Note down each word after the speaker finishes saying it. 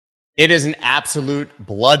It is an absolute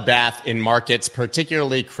bloodbath in markets,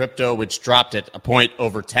 particularly crypto, which dropped at a point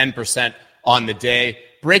over 10% on the day,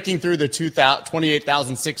 breaking through the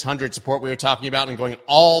 28,600 support we were talking about and going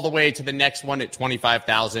all the way to the next one at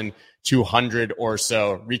 25,200 or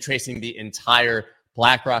so, retracing the entire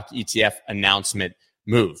BlackRock ETF announcement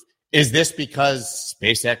move. Is this because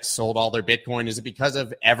SpaceX sold all their Bitcoin? Is it because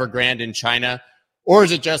of Evergrande in China? Or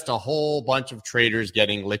is it just a whole bunch of traders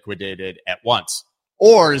getting liquidated at once?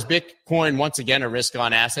 Or is Bitcoin once again a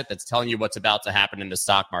risk-on asset that's telling you what's about to happen in the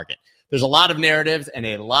stock market? There's a lot of narratives and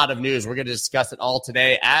a lot of news. We're going to discuss it all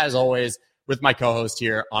today, as always, with my co-host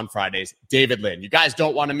here on Fridays, David Lin. You guys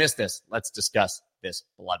don't want to miss this. Let's discuss this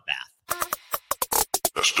bloodbath.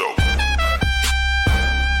 Let's go.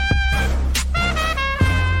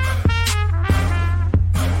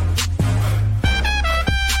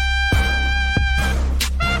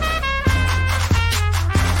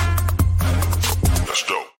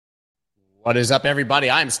 What is up, everybody?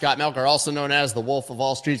 I'm Scott Melker, also known as the Wolf of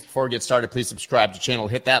Wall Street. Before we get started, please subscribe to the channel,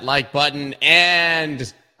 hit that like button.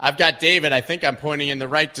 And I've got David. I think I'm pointing in the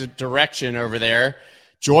right direction over there,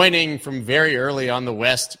 joining from very early on the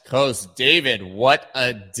West Coast. David, what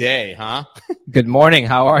a day, huh? Good morning.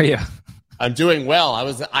 How are you? I'm doing well.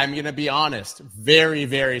 I'm going to be honest, very,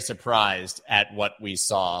 very surprised at what we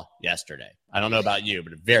saw yesterday. I don't know about you,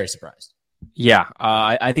 but very surprised. Yeah,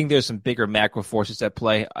 I think there's some bigger macro forces at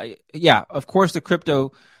play. Of course, the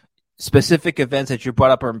crypto specific events that you brought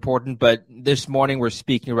up are important, but this morning we're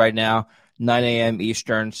speaking right now, 9 a.m.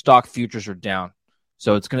 Eastern, stock futures are down.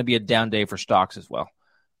 So it's going to be a down day for stocks as well.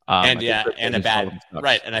 And a bad,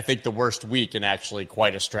 right. And I think the worst week and actually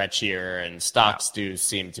quite a stretch here, and stocks do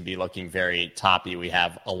seem to be looking very toppy. We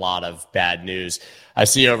have a lot of bad news. I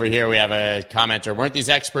see over here we have a commenter. Weren't these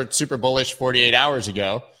experts super bullish 48 hours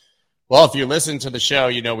ago? Well, if you listen to the show,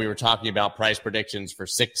 you know we were talking about price predictions for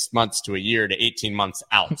 6 months to a year to 18 months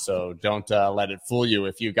out. So don't let it fool you.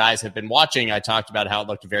 If you guys have been watching, I talked about how it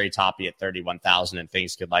looked very toppy at 31,000 and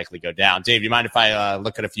things could likely go down. Dave, you mind if I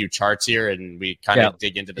look at a few charts here and we kind of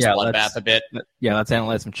dig into this bloodbath a bit? Yeah, let's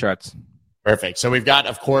analyze some charts. Perfect. So we've got,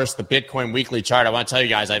 of course, the Bitcoin weekly chart. I want to tell you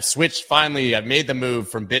guys, I've made the move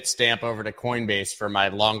from Bitstamp over to Coinbase for my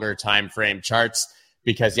longer time frame charts,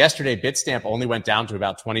 because yesterday Bitstamp only went down to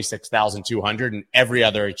about 26,200 and every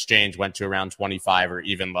other exchange went to around 25 or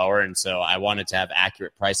even lower. And so I wanted to have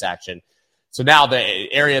accurate price action. So now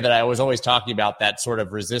the area that I was always talking about, that sort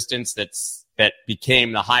of resistance that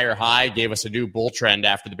became the higher high, gave us a new bull trend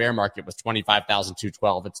after the bear market, was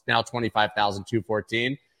 25,212. It's now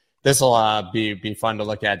 25,214. This will be fun to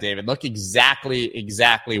look at, David. Look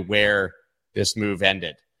exactly where this move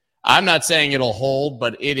ended. I'm not saying it'll hold,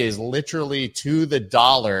 but it is literally to the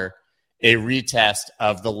dollar a retest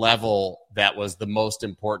of the level that was the most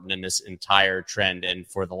important in this entire trend and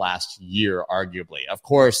for the last year, arguably. Of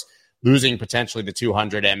course, losing potentially the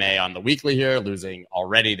 200 MA on the weekly here, losing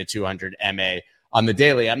already the 200 MA on the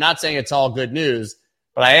daily. I'm not saying it's all good news,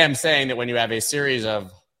 but I am saying that when you have a series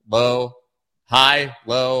of low, high,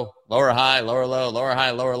 low, lower high, lower low, lower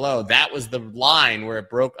high, lower low, that was the line where it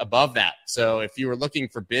broke above that. So if you were looking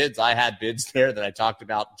for bids, I had bids there that I talked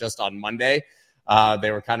about just on Monday. They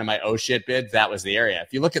were kind of my oh shit bids. That was the area.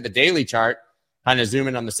 If you look at the daily chart, kind of zoom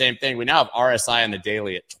in on the same thing, we now have RSI on the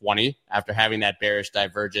daily at 20 after having that bearish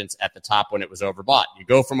divergence at the top when it was overbought. You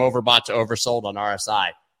go from overbought to oversold on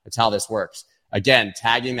RSI. That's how this works. Again,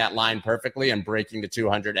 tagging that line perfectly and breaking the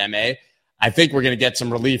 200 MA. I think we're going to get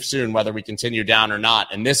some relief soon, whether we continue down or not.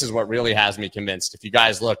 And this is what really has me convinced. If you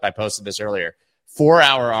guys look, I posted this earlier.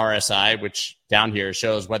 4-hour RSI, which down here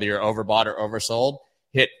shows whether you're overbought or oversold,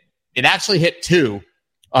 it actually hit 2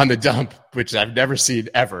 on the dump, which I've never seen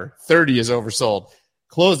ever. 30 is oversold.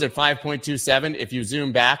 Closed at 5.27. If you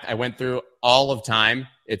zoom back, I went through all of time.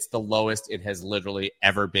 It's the lowest it has literally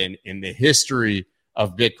ever been in the history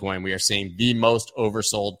of Bitcoin. We are seeing the most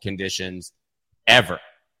oversold conditions ever.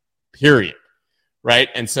 Period. Right?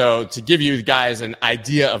 And so to give you guys an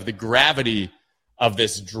idea of the gravity of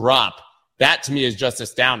this drop, that to me is just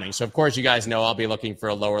astounding. So of course, you guys know I'll be looking for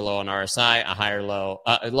a lower low on RSI,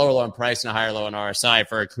 a lower low on price and a higher low on RSI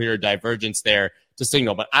for a clear divergence there to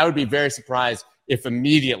signal. But I would be very surprised if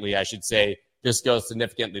immediately, I should say, this goes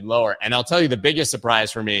significantly lower. And I'll tell you the biggest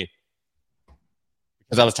surprise for me,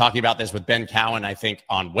 because I was talking about this with Ben Cowan, I think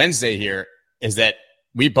on Wednesday here, is that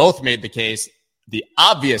we both made the case, the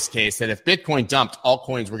obvious case, that if Bitcoin dumped,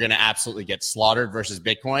 altcoins were going to absolutely get slaughtered versus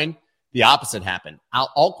Bitcoin. The opposite happened.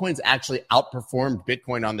 Altcoins actually outperformed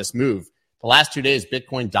Bitcoin on this move. The last 2 days,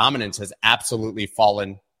 Bitcoin dominance has absolutely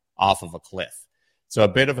fallen off of a cliff. So a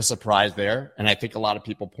bit of a surprise there. And I think a lot of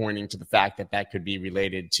people pointing to the fact that that could be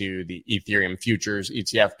related to the Ethereum futures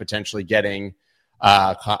ETF potentially getting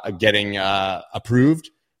approved.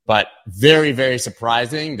 But very, very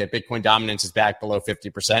surprising that Bitcoin dominance is back below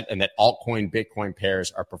 50% and that altcoin Bitcoin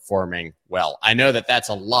pairs are performing well. I know that that's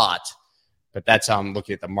a lot, but that's how I'm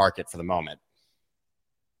looking at the market for the moment.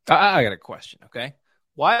 I got a question, okay?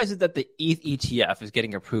 Why is it that the ETH ETF is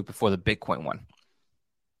getting approved before the Bitcoin one?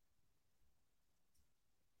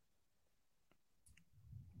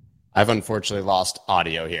 I've unfortunately lost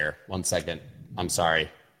audio here. 1 second. I'm sorry.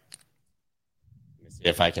 Let me see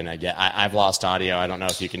if I can I've lost audio. I don't know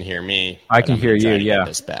if you can hear me. I can hear you, yeah. Get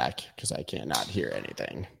this back because I cannot hear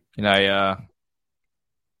anything.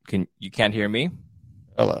 You can't hear me?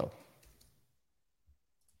 Hello.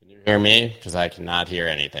 Can you hear me? Because I cannot hear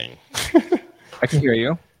anything. I can hear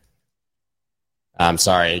you. I'm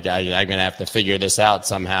sorry. I'm going to have to figure this out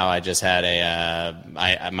somehow. I just had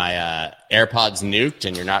my AirPods nuked,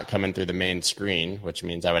 and you're not coming through the main screen, which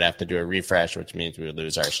means I would have to do a refresh, which means we would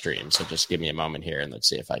lose our stream. So just give me a moment here, and let's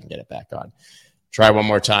see if I can get it back on. Try one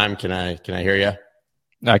more time. Can I hear you?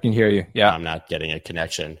 I can hear you. Yeah. I'm not getting a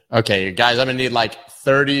connection. Okay, you guys, I'm going to need like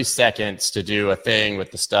 30 seconds to do a thing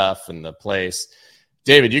with the stuff and the place.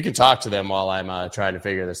 David, you can talk to them while I'm trying to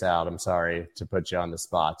figure this out. I'm sorry to put you on the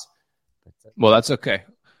spot. Well, that's okay.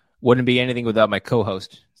 Wouldn't be anything without my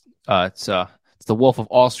co-host. It's the Wolf of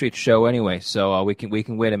All Street show anyway, so we can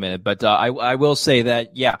wait a minute. But I will say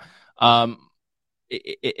that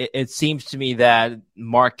it seems to me that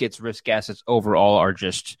markets, risk assets overall are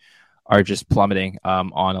just plummeting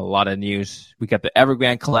on a lot of news. We got the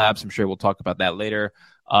Evergrande collapse. I'm sure we'll talk about that later.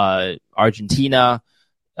 Argentina,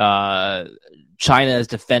 China is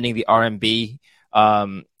defending the RMB.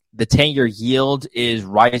 The 10-year yield is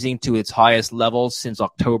rising to its highest level since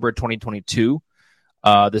October 2022.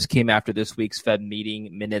 This came after this week's Fed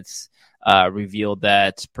meeting minutes revealed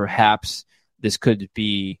that perhaps this could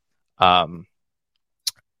be, there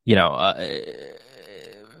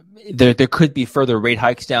could be further rate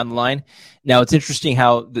hikes down the line. Now, it's interesting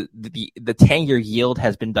how the 10-year yield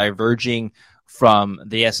has been diverging from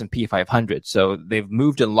the S&P 500. So they've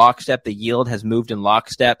moved in lockstep. The yield has moved in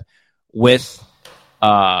lockstep with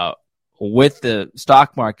the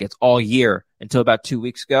stock markets all year until about 2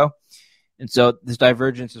 weeks ago. And so this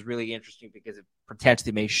divergence is really interesting because it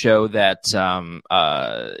potentially may show that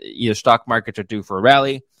either stock markets are due for a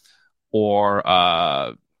rally or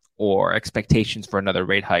expectations for another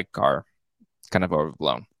rate hike are kind of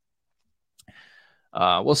overblown.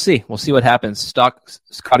 We'll see. We'll see what happens. Scott,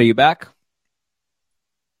 are you back?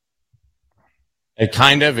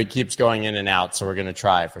 It keeps going in and out, so we're going to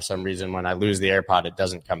try. For some reason, when I lose the AirPod, it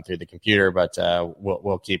doesn't come through the computer, but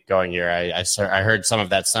we'll keep going here. I heard some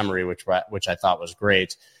of that summary, which I thought was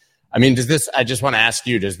great. I mean, I just want to ask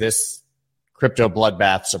you, does this crypto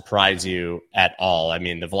bloodbath surprise you at all? I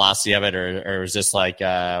mean, the velocity of it, or is this like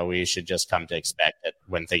we should just come to expect that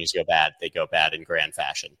when things go bad, they go bad in grand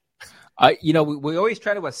fashion? We always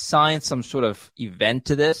try to assign some sort of event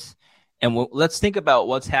to this. And let's think about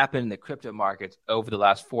what's happened in the crypto markets over the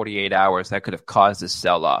last 48 hours that could have caused this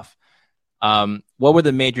sell-off. What were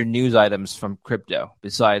the major news items from crypto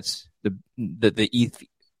besides the ETH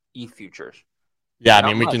futures? Yeah,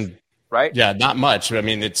 not much, can, right? Yeah, not much. I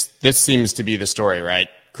mean, this seems to be the story, right?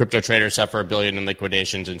 Crypto traders suffer $1 billion in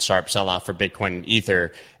liquidations and sharp sell-off for Bitcoin and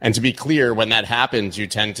Ether. And to be clear, when that happens, you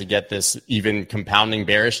tend to get this even compounding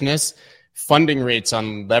bearishness. Funding rates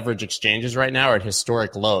on leverage exchanges right now are at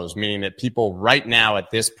historic lows, meaning that people right now at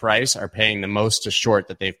this price are paying the most to short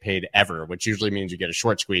that they've paid ever, which usually means you get a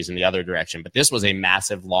short squeeze in the other direction. But this was a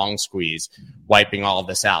massive long squeeze, wiping all of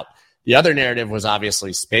this out. The other narrative was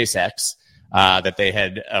obviously SpaceX, that they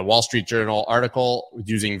had a Wall Street Journal article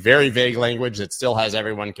using very vague language that still has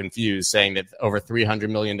everyone confused, saying that over $300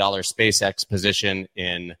 million SpaceX position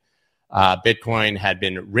in Bitcoin had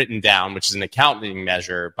been written down, which is an accounting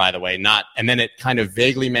measure, by the way, and then it kind of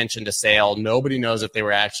vaguely mentioned a sale. Nobody knows if they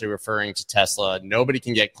were actually referring to Tesla. Nobody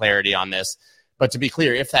can get clarity on this. But to be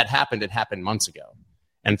clear, if that happened, it happened months ago.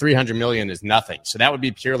 And 300 million is nothing. So that would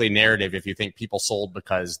be purely narrative if you think people sold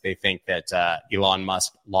because they think that Elon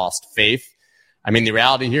Musk lost faith. I mean, the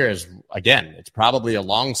reality here is, again, it's probably a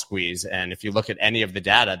long squeeze. And if you look at any of the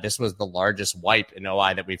data, this was the largest wipe in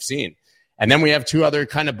OI that we've seen. And then we have two other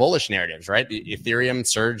kind of bullish narratives, right? The Ethereum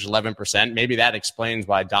surged 11%. Maybe that explains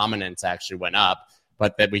why dominance actually went up,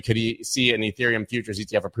 but that we could see an Ethereum futures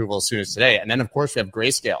ETF approval as soon as today. And then, of course, we have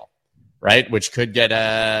Grayscale, right, which could get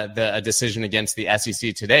a decision against the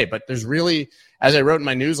SEC today. But there's really, as I wrote in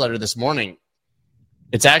my newsletter this morning,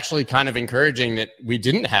 It's actually kind of encouraging that we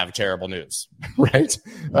didn't have terrible news, right?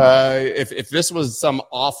 If this was some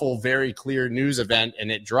awful, very clear news event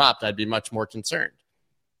and it dropped, I'd be much more concerned.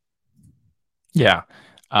 Yeah.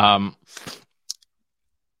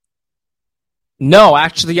 No,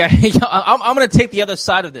 actually, I'm going to take the other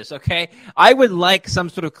side of this, okay? I would like some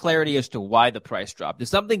sort of clarity as to why the price dropped. If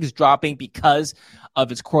something is dropping because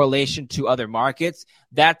of its correlation to other markets,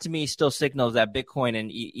 that to me still signals that Bitcoin and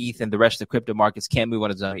ETH and the rest of the crypto markets can't move on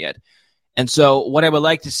its own yet. And so what I would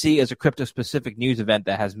like to see is a crypto-specific news event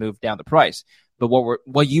that has moved down the price. But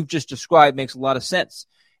what you've just described makes a lot of sense.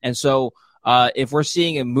 And so if we're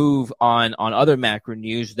seeing a move on other macro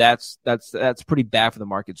news, that's pretty bad for the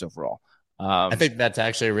markets overall. I think that's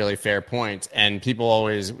actually a really fair point. And people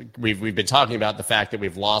always, we've been talking about the fact that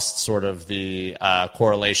we've lost sort of the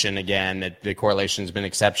correlation again, that the correlation has been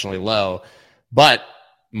exceptionally low. But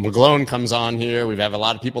McGlone comes on here. We have a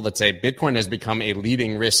lot of people that say Bitcoin has become a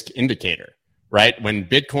leading risk indicator, right? When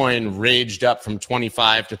Bitcoin raged up from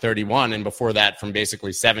 25 to 31, and before that from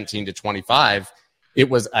basically 17 to 25, it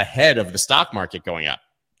was ahead of the stock market going up.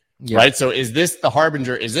 Yeah. Right. So is this the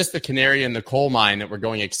harbinger? Is this the canary in the coal mine that we're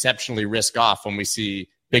going exceptionally risk off when we see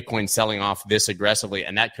Bitcoin selling off this aggressively?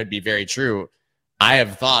 And that could be very true.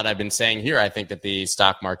 I've been saying here, I think that the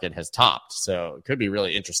stock market has topped. So it could be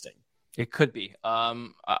really interesting. It could be.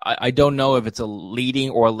 I don't know if it's a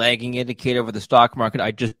leading or lagging indicator for the stock market.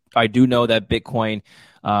 I do know that Bitcoin,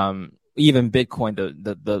 even Bitcoin,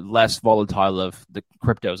 the less volatile of the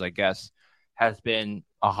cryptos, I guess, has been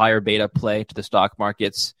a higher beta play to the stock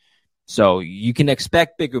markets. So you can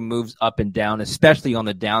expect bigger moves up and down, especially on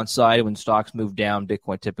the downside. When stocks move down,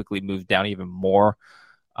 Bitcoin typically moves down even more.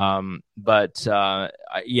 You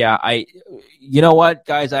know what,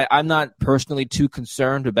 guys, I'm not personally too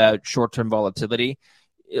concerned about short-term volatility.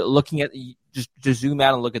 Looking at, just zoom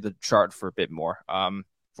out and look at the chart for a bit more,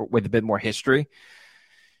 with a bit more history.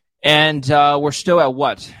 And we're still at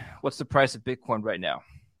what? What's the price of Bitcoin right now?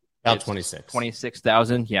 About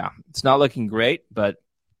 26,000. Yeah, it's not looking great, but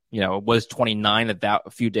it was 29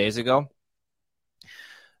 a few days ago.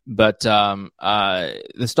 But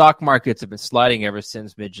the stock markets have been sliding ever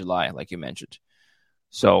since mid-July, like you mentioned.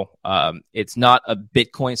 So it's not a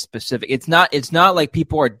Bitcoin specific. It's not like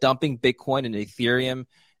people are dumping Bitcoin and Ethereum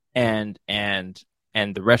and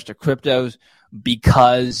the rest of cryptos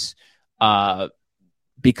because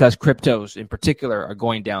cryptos in particular are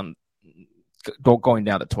going down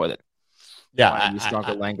the toilet. Yeah, I use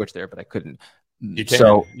stronger language there, but I couldn't. You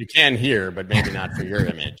can hear, but maybe not for your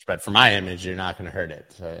image. But for my image, you're not going to hurt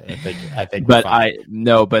it. So I think. But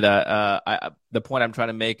the point I'm trying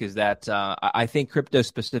to make is that I think crypto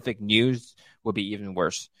specific news will be even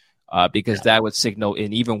worse. Because that would signal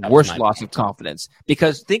an even worse loss of confidence.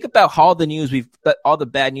 Because think about all the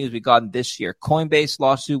bad news we gotten this year. Coinbase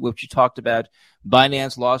lawsuit, which you talked about,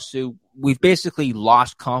 Binance lawsuit. We've basically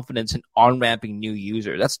lost confidence in on-ramping new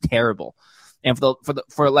users. That's terrible. And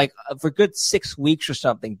for good 6 weeks or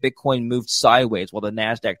something, Bitcoin moved sideways while the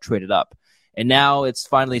Nasdaq traded up, and now it's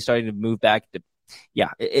finally starting to move back.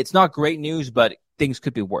 It's not great news, but things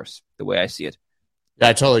could be worse. The way I see it. Yeah,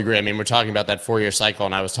 I totally agree. I mean, we're talking about that 4-year cycle,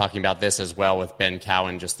 and I was talking about this as well with Ben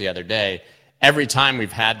Cowan just the other day. Every time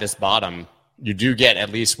we've had this bottom, you do get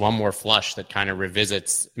at least one more flush that kind of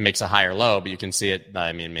makes a higher low, but you can see it.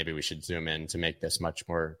 I mean, maybe we should zoom in to make this much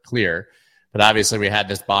more clear. But obviously, we had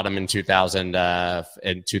this bottom in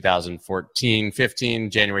 2014, 15,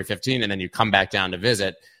 January 15, and then you come back down to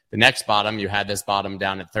visit. The next bottom, you had this bottom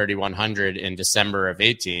down at 3,100 in December of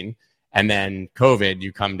 18. And then COVID,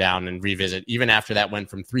 you come down and revisit. Even after that went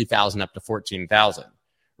from 3,000 up to 14,000,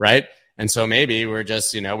 right? And so maybe we're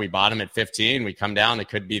just, we bottom at 15, we come down, it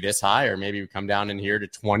could be this high, or maybe we come down in here to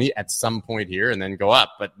 20 at some point here and then go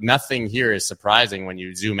up. But nothing here is surprising when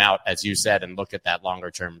you zoom out, as you said, and look at that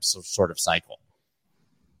longer term sort of cycle.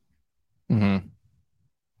 Mm-hmm.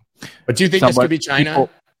 But do you think this could be China?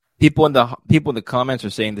 People in the comments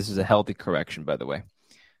are saying this is a healthy correction, by the way.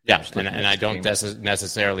 Yeah, and I don't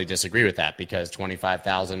necessarily disagree with that, because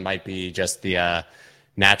 25,000 might be just the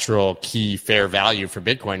natural key fair value for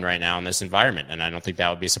Bitcoin right now in this environment. And I don't think that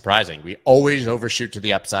would be surprising. We always overshoot to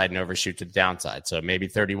the upside and overshoot to the downside. So maybe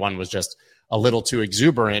 31 was just a little too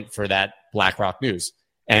exuberant for that BlackRock news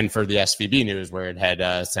and for the SVB news, where it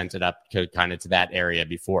had sent it up to kind of to that area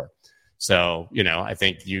before. So, I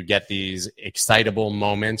think you get these excitable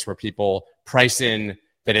moments where people price in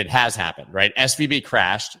that it has happened, right? SVB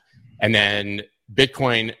crashed, and then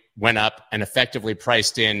Bitcoin went up and effectively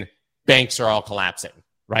priced in banks are all collapsing,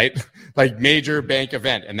 right? Like major bank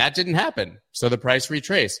event. And that didn't happen. So the price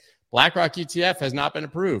retraced. BlackRock ETF has not been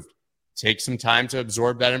approved. take some time to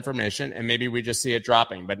absorb that information, and maybe we just see it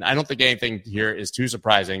dropping. But I don't think anything here is too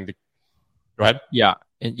surprising. Go ahead. Yeah.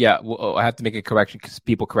 And well, I have to make a correction because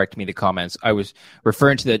people correct me in the comments. I was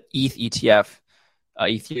referring to the ETH ETF.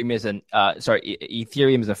 Ethereum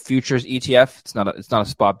is a futures ETF. It's not a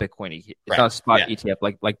spot Bitcoin. It's not a spot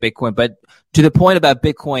ETF like Bitcoin. But to the point about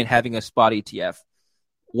Bitcoin having a spot ETF,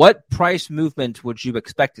 what price movement would you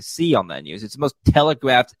expect to see on that news? It's the most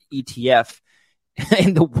telegraphed ETF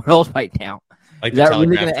in the world right now. Like, is that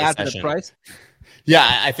really going to add to the price?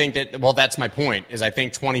 Yeah, I think that. Well, that's my point. Is I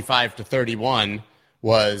think 25 to 31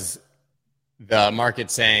 was the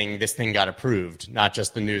market saying this thing got approved, not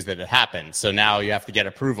just the news that it happened. So now you have to get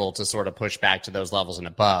approval to sort of push back to those levels and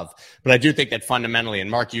above. But I do think that fundamentally, and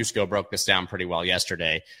Mark Yusko broke this down pretty well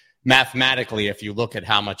yesterday, mathematically, if you look at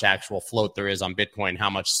how much actual float there is on Bitcoin,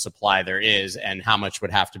 how much supply there is, and how much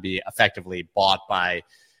would have to be effectively bought by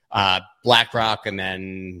BlackRock, and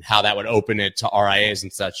then how that would open it to RIAs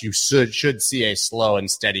and such, you should see a slow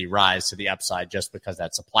and steady rise to the upside just because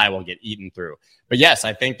that supply will get eaten through. But yes,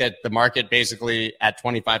 I think that the market basically at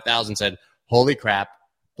 25,000 said, holy crap,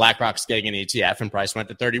 BlackRock's getting an ETF, and price went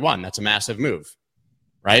to 31. That's a massive move,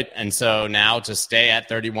 right? And so now to stay at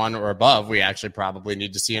 31 or above, we actually probably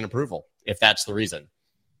need to see an approval if that's the reason.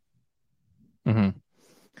 Mm-hmm.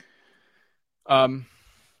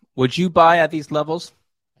 Would you buy at these levels?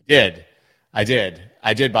 I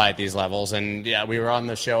did buy at these levels. And yeah, we were on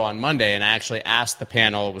the show on Monday, and I actually asked the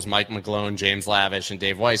panel, it was Mike McGlone, James Lavish, and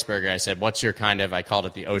Dave Weisberger. I said, what's your I called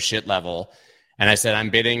it the oh shit level. And I said, I'm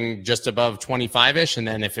bidding just above 25-ish. And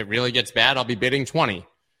then if it really gets bad, I'll be bidding 20.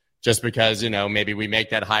 Just because, maybe we make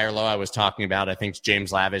that higher low I was talking about. I think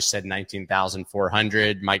James Lavish said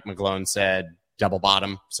 19,400. Mike McGlone said double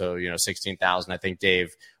bottom. So, 16,000. I think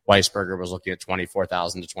Dave Weisberger was looking at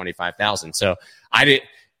 24,000 to 25,000. So I did.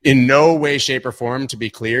 In no way, shape, or form, to be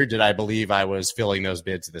clear, did I believe I was filling those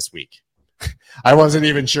bids this week. I wasn't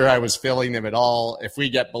even sure I was filling them at all. If we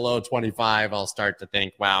get below 25, I'll start to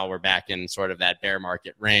think, wow, we're back in sort of that bear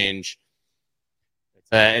market range.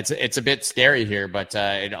 It's a bit scary here, but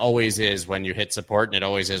it always is when you hit support, and it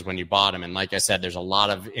always is when you bottom. And like I said, there's a lot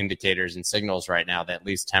of indicators and signals right now that at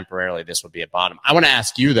least temporarily this would be a bottom. I want to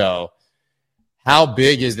ask you, though, how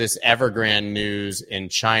big is this Evergrande news in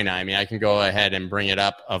China? I mean, I can go ahead and bring it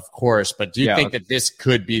up, of course, but do you think that this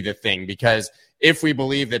could be the thing? Because if we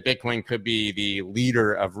believe that Bitcoin could be the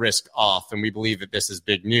leader of risk off, and we believe that this is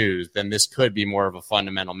big news, then this could be more of a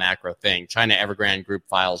fundamental macro thing. China Evergrande Group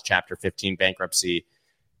files Chapter 15 bankruptcy,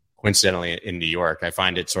 coincidentally in New York. I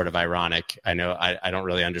find it sort of ironic. I know I don't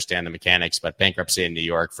really understand the mechanics, but bankruptcy in New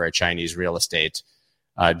York for a Chinese real estate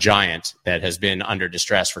giant that has been under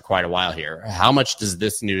distress for quite a while here. How much does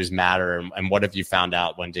this news matter, and what have you found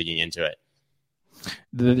out when digging into it?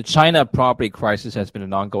 The China property crisis has been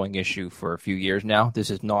an ongoing issue for a few years now.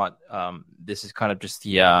 This is not. This is kind of just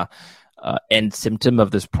the end symptom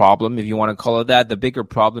of this problem, if you want to call it that. The bigger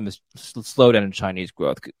problem is slowdown in Chinese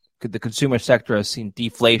growth. The consumer sector has seen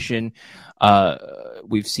deflation.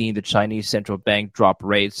 We've seen the Chinese central bank drop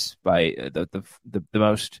rates by the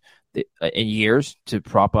most in years to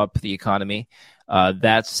prop up the economy.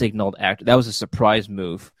 That was a surprise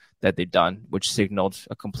move that they've done, which signaled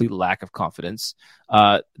a complete lack of confidence.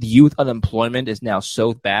 The youth unemployment is now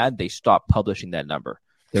so bad, they stopped publishing that number.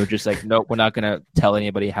 They were just like, no, we're not going to tell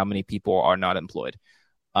anybody how many people are not employed.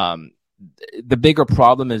 The bigger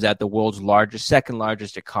problem is that the world's second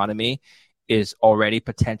largest economy is already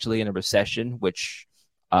potentially in a recession, which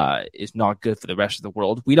is not good for the rest of the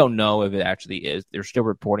world. We don't know if it actually is. They're still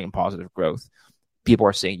reporting positive growth. People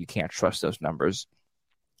are saying you can't trust those numbers.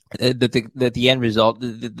 The end result, the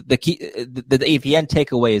end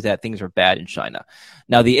takeaway is that things are bad in China.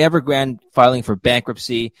 Now, the Evergrande filing for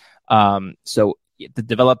bankruptcy, so the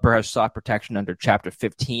developer has sought protection under Chapter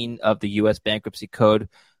 15 of the U.S. Bankruptcy Code,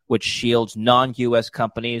 which shields non-U.S.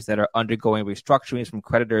 companies that are undergoing restructurings from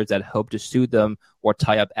creditors that hope to sue them or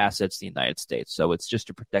tie up assets in the United States. So it's just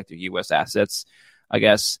to protect their U.S. assets, I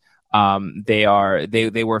guess. They have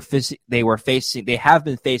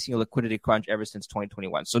been facing a liquidity crunch ever since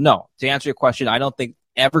 2021. So no, to answer your question, I don't think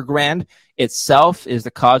Evergrande itself is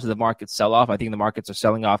the cause of the market sell-off. I think the markets are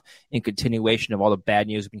selling off in continuation of all the bad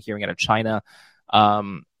news we've been hearing out of China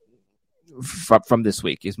from this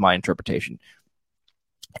week is my interpretation.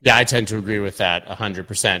 Yeah, I tend to agree with that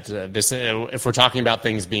 100%. If we're talking about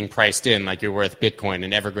things being priced in, like you're with Bitcoin,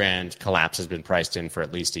 and Evergrande collapse has been priced in for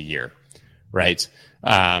at least a year, right?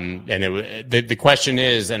 And the question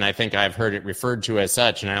is, and I think I've heard it referred to as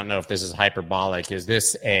such, and I don't know if this is hyperbolic, is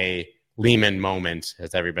this a Lehman moment,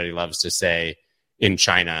 as everybody loves to say, in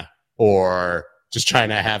China, or just trying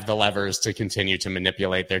to have the levers to continue to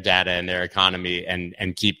manipulate their data and their economy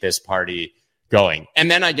and keep this party going.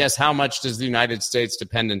 And then I guess how much does the United States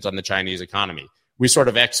dependent on the Chinese economy? We sort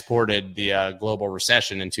of exported the global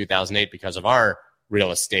recession in 2008 because of our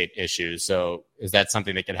real estate issues. So is that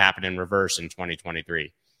something that could happen in reverse in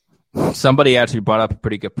 2023? Somebody actually brought up a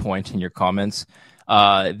pretty good point in your comments.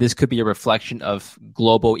 This could be a reflection of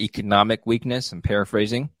global economic weakness. I'm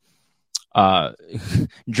paraphrasing.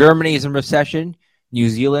 Germany is in recession. New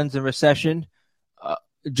Zealand's in recession.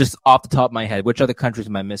 Just off the top of my head, which other countries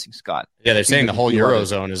am I missing, Scott? Yeah, they're saying the whole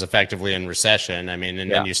Eurozone is effectively in recession. I mean,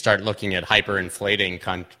 and then you start looking at hyperinflating,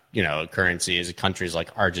 currencies, countries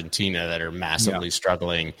like Argentina that are massively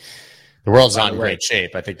struggling. The world's not in great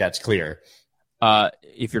shape. I think that's clear.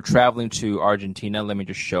 If you're traveling to Argentina, let me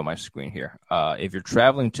just show my screen here. If you're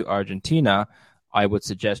traveling to Argentina, I would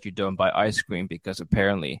suggest you don't buy ice cream because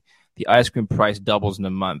apparently the ice cream price doubles in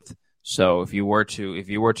a month. So if you were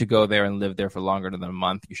to go there and live there for longer than a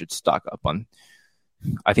month, you should stock up on.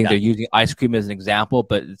 I think they're using ice cream as an example,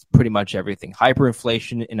 but it's pretty much everything.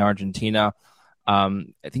 Hyperinflation in Argentina. I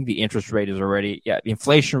think the interest rate is already the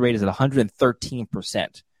inflation rate is at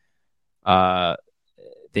 113%.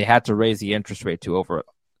 They had to raise the interest rate to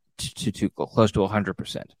close to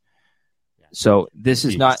 100%. So this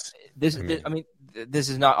is not this. I mean, this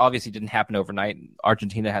is not obviously didn't happen overnight.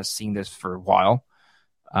 Argentina has seen this for a while.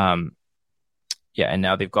 And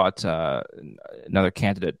now they've got another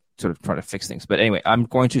candidate sort of trying to fix things. But anyway, I'm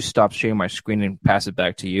going to stop sharing my screen and pass it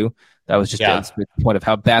back to you. That was just the point of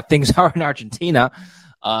how bad things are in Argentina.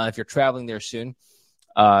 If you're traveling there soon.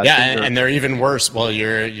 And they're even worse. Well,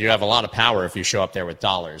 you have a lot of power if you show up there with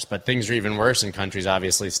dollars, but things are even worse in countries,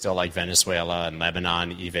 obviously, still like Venezuela and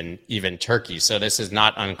Lebanon, even Turkey. So this is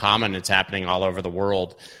not uncommon. It's happening all over the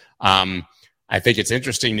world. I think it's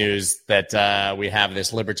interesting news that we have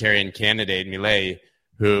this libertarian candidate, Milei,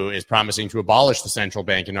 who is promising to abolish the central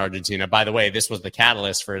bank in Argentina. By the way, this was the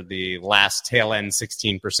catalyst for the last tail end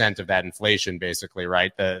 16% of that inflation, basically,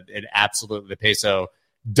 right? The peso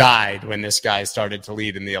died when this guy started to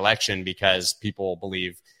lead in the election because people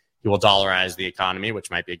believe he will dollarize the economy,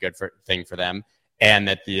 which might be a good thing for them, and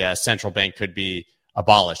that the central bank could be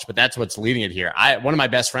abolished. But that's what's leading it here. One of my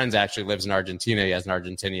best friends actually lives in Argentina. He has an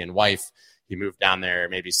Argentinian wife. He moved down there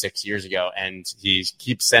maybe 6 years ago, and he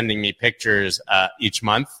keeps sending me pictures each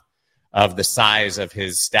month of the size of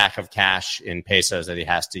his stack of cash in pesos that he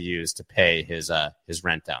has to use to pay his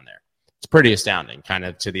rent down there. It's pretty astounding, kind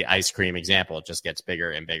of to the ice cream example. It just gets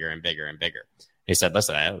bigger and bigger and bigger and bigger. He said,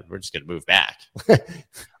 listen, we're just going to move back.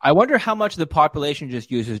 I wonder how much of the population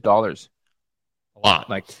just uses dollars. A lot.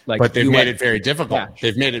 But they've made it very difficult. Cash.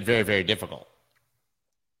 They've made it very, very difficult.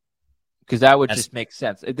 Because that would just make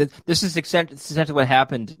sense. This is essentially what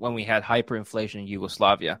happened when we had hyperinflation in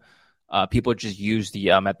Yugoslavia. People just used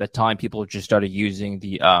at the time, people just started using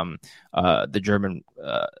the German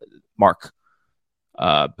mark.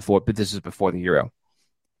 But this is before the euro.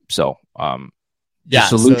 So the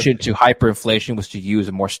solution to hyperinflation was to use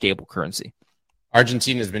a more stable currency.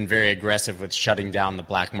 Argentina has been very aggressive with shutting down the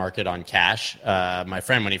black market on cash. My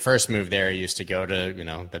friend, when he first moved there, he used to go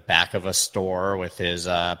to the back of a store with his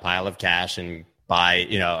pile of cash and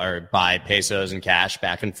buy pesos and cash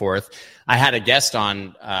back and forth. I had a guest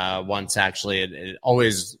on once, actually. It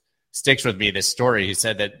always sticks with me, this story. He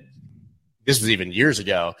said that this was even years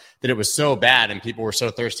ago, that it was so bad and people were so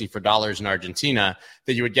thirsty for dollars in Argentina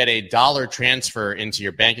that you would get a dollar transfer into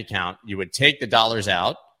your bank account. You would take the dollars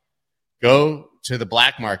out, go to the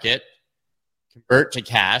black market, convert to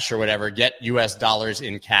cash or whatever, get US dollars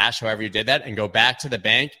in cash, however you did that, and go back to the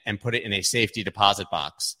bank and put it in a safety deposit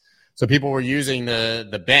box. So people were using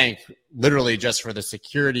the bank literally just for the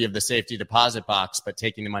security of the safety deposit box, but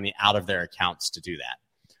taking the money out of their accounts to do that.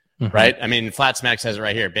 Mm-hmm. Right? I mean, Flatsmack says it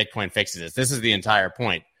right here, Bitcoin fixes this. This is the entire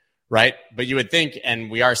point, right? But you would think,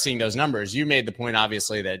 and we are seeing those numbers, you made the point,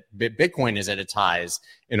 obviously, that Bitcoin is at its highs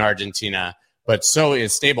in Argentina, but so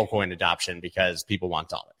is stablecoin adoption because people want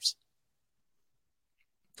dollars.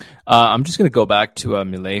 I'm just going to go back to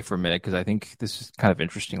Milei for a minute because I think this is kind of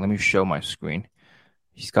interesting. Let me show my screen.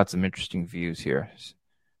 He's got some interesting views here.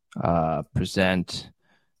 Present,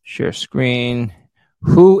 share screen.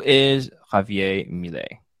 Who is Javier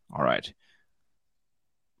Milei? All right.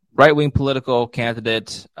 Right-wing political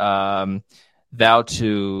candidate,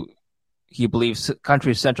 he believes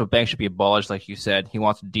country's central bank should be abolished, like you said. He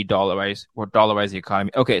wants to de-dollarize or dollarize the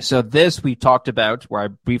economy. Okay, so this we talked about, where I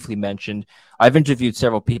briefly mentioned. I've interviewed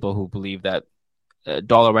several people who believe that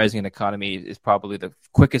dollarizing an economy is probably the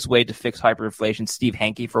quickest way to fix hyperinflation. Steve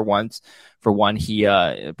Hanke, for one, he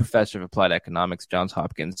a professor of applied economics, Johns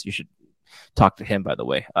Hopkins. You should talk to him, by the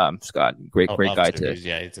way. Scott, great guy to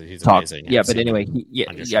he's talk. amazing. Yeah, but anyway,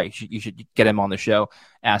 you should get him on the show,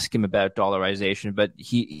 ask him about dollarization. But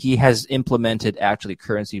he has implemented actually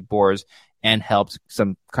currency boards and helped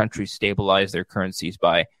some countries stabilize their currencies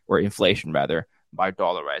or inflation rather, by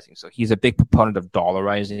dollarizing. So he's a big proponent of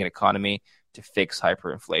dollarizing an economy to fix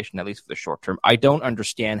hyperinflation, at least for the short term. I don't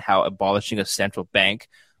understand how abolishing a central bank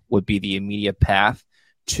would be the immediate path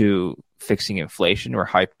to fixing inflation or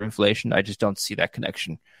hyperinflation. I just don't see that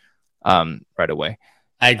connection right away.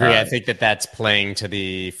 I agree. I think that's playing to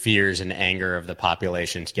the fears and anger of the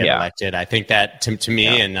population to get elected. I think that to me,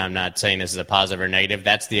 and I'm not saying this is a positive or negative,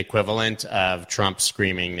 that's the equivalent of Trump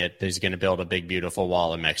screaming that he's going to build a big, beautiful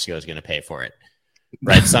wall and Mexico is going to pay for it.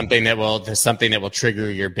 Right. something that will trigger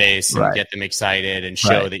your base and get them excited and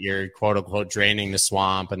show that you're quote unquote draining the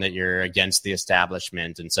swamp and that you're against the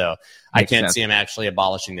establishment. And so I can't see him actually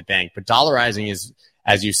abolishing the bank, but dollarizing is,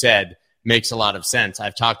 as you said, makes a lot of sense.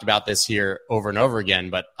 I've talked about this here over and over again,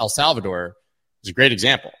 but El Salvador is a great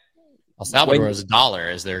example. El Salvador has a dollar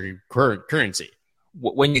as their currency.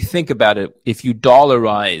 When you think about it, if you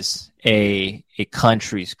dollarize a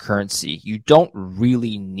country's currency, you don't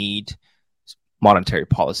really need monetary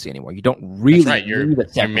policy anymore. You don't really need a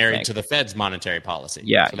you're married bank to the Fed's monetary policy.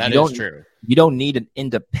 Yeah, so that is true. You don't need an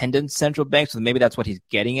independent central bank, so maybe that's what he's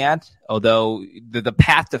getting at. Although the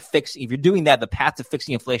path to fixing, if you're doing that, the path to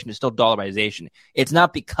fixing inflation is still dollarization. It's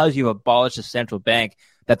not because you abolish a central bank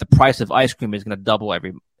that the price of ice cream is going to double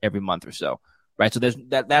every month or so, right? So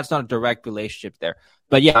that's not a direct relationship there.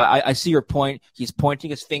 But yeah, I see your point. He's pointing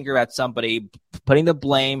his finger at somebody, putting the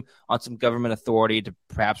blame on some government authority to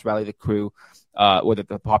perhaps rally the crew or the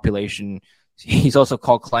population. He's also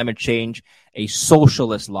called climate change a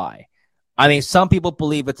socialist lie. I mean, some people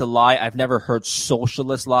believe it's a lie. I've never heard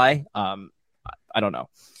socialist lie. I don't know.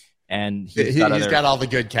 And he's got all the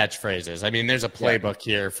good catchphrases. I mean, there's a playbook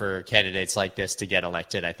here for candidates like this to get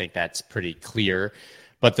elected. I think that's pretty clear.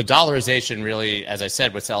 But the dollarization really, as I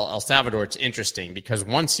said, with El Salvador, it's interesting because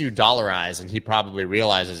once you dollarize, and he probably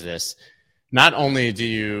realizes this, not only do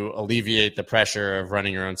you alleviate the pressure of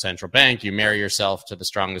running your own central bank, you marry yourself to the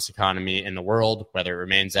strongest economy in the world. Whether it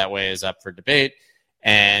remains that way is up for debate.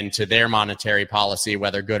 And to their monetary policy,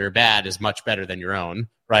 whether good or bad, is much better than your own,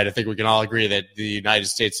 right? I think we can all agree that the United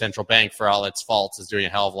States Central Bank, for all its faults, is doing a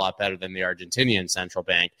hell of a lot better than the Argentinian Central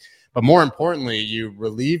Bank. But more importantly, you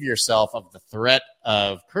relieve yourself of the threat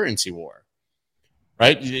of currency war,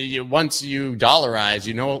 right? Once you dollarize,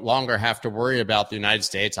 you no longer have to worry about the United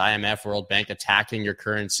States, IMF, World Bank attacking your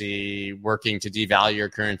currency, working to devalue your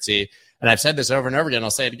currency. And I've said this over and over again.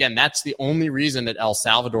 I'll say it again. That's the only reason that El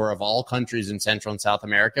Salvador, of all countries in Central and South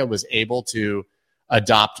America, was able to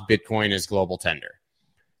adopt Bitcoin as global tender.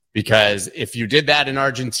 Because if you did that in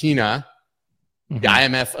Argentina, the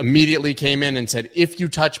IMF immediately came in and said, if you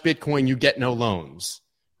touch Bitcoin, you get no loans,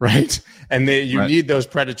 right? And you need those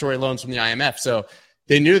predatory loans from the IMF. So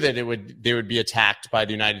they knew that they would be attacked by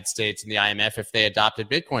the United States and the IMF if they adopted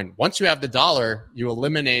Bitcoin. Once you have the dollar, you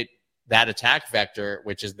eliminate that attack vector,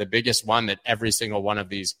 which is the biggest one that every single one of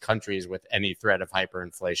these countries with any threat of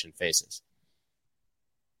hyperinflation faces.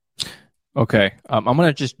 Okay. I'm going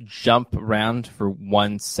to just jump around for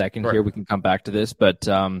 1 second here. We can come back to this, but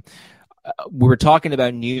we were talking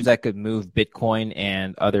about news that could move Bitcoin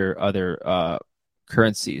and other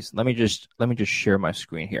currencies. Let me just share my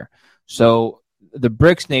screen here. So the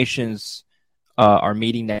BRICS nations are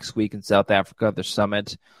meeting next week in South Africa, the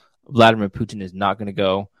summit. Vladimir Putin is not going to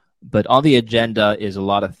go. But on the agenda is a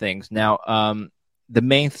lot of things. Now, the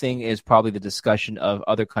main thing is probably the discussion of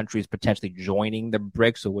other countries potentially joining the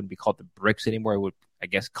BRICS. So it wouldn't be called the BRICS anymore. It would, I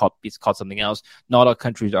guess, be called something else. Not all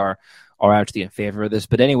countries are actually in favor of this.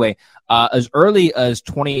 But anyway, as early as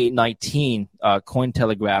 2019,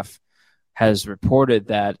 Cointelegraph has reported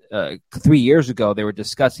that 3 years ago they were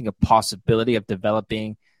discussing a possibility of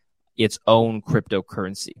developing its own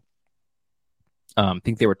cryptocurrency. I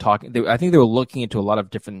think they were looking into a lot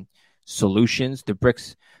of different solutions. The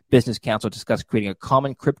BRICS Business Council discussed creating a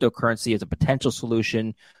common cryptocurrency as a potential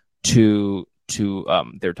solution to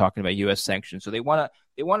they're talking about U.S. sanctions. So they want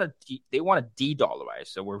to de-dollarize.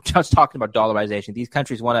 So we're just talking about dollarization. These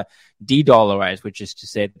countries want to de-dollarize, which is to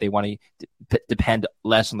say that they want to depend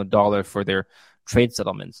less on the dollar for their trade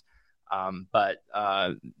settlements. But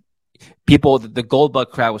people, the gold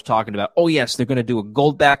bug crowd was talking about, oh yes, they're going to do a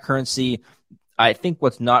gold-backed currency. I think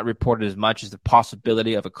what's not reported as much is the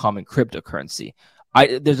possibility of a common cryptocurrency.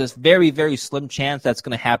 There's a very, very slim chance that's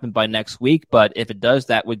going to happen by next week, but if it does,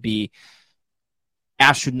 that would be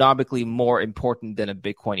astronomically more important than a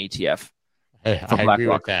Bitcoin ETF. I agree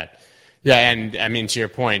with that. Yeah, and I mean, to your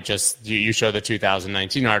point, just you show the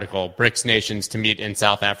 2019 article, BRICS nations to meet in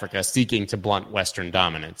South Africa seeking to blunt Western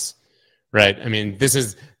dominance, right? I mean, this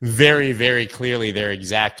is very, very clearly their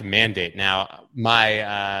exact mandate. Now,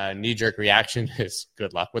 my knee-jerk reaction is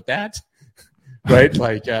good luck with that, right?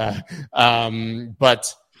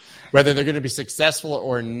 But whether they're going to be successful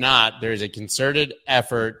or not, there's a concerted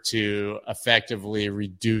effort to effectively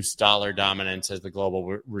reduce dollar dominance as the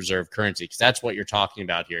global reserve currency, because that's what you're talking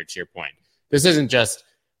about here, to your point. This isn't just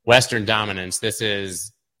Western dominance. This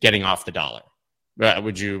is getting off the dollar.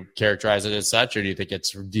 Would you characterize it as such, or do you think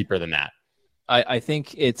it's deeper than that? I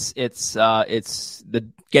think it's the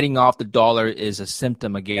getting off the dollar is a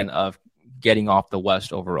symptom again of getting off the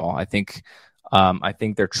West overall. I think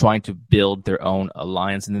they're trying to build their own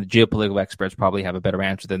alliance, and the geopolitical experts probably have a better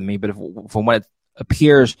answer than me. But from what it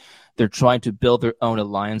appears, they're trying to build their own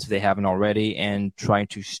alliance if they haven't already, and trying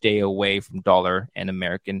to stay away from dollar and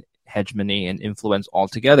American hegemony and influence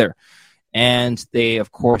altogether. And they,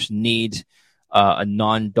 of course, need a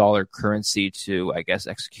non-dollar currency to, I guess,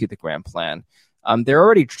 execute the grand plan. They're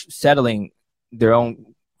already settling their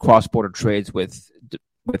own cross-border trades with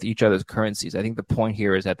each other's currencies. I think the point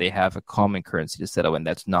here is that they have a common currency to settle, and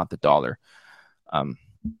that's not the dollar.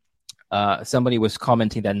 Somebody was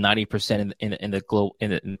commenting that 90% in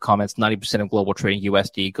the comments, 90% of global trading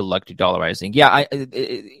USD, good luck de-dollarizing. Yeah,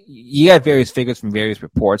 you got various figures from various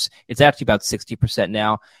reports. It's actually about 60%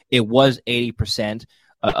 now. It was 80%.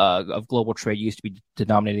 Of global trade used to be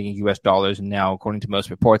denominated in U.S. dollars, and now, according to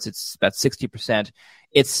most reports, it's about 60%.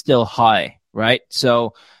 It's still high, right?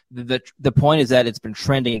 So the point is that it's been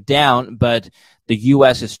trending down, but the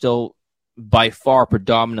U.S. is still by far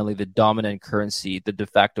predominantly the dominant currency, the de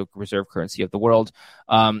facto reserve currency of the world.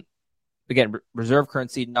 Again, reserve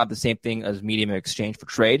currency, not the same thing as medium of exchange for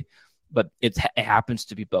trade, but it happens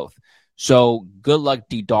to be both. So good luck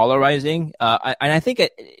de-dollarizing. And I think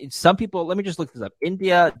some people, let me just look this up.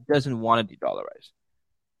 India doesn't want to de-dollarize,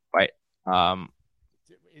 right?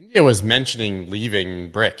 India was mentioning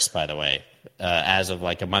leaving BRICS, by the way, as of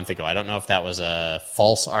like a month ago. I don't know if that was a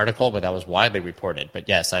false article, but that was widely reported. But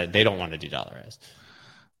yes, they don't want to de-dollarize.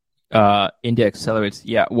 India accelerates.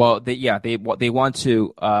 Yeah. Well, they want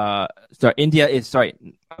to.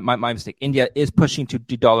 My mistake. India is pushing to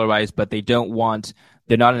de-dollarize, but they don't want.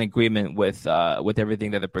 They're not in agreement with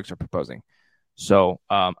everything that the BRICS are proposing. So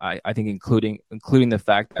I think including the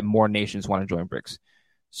fact that more nations want to join BRICS.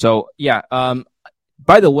 So yeah.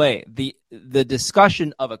 By the way, the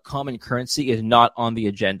discussion of a common currency is not on the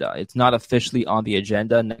agenda. It's not officially on the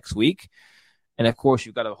agenda next week. And of course,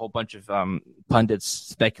 you've got a whole bunch of pundits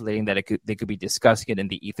speculating that they could be discussing it in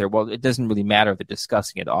the ether. Well, it doesn't really matter if they're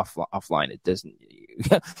discussing it offline. It doesn't.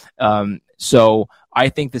 So I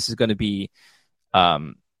think this is going to be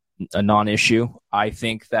a non-issue. I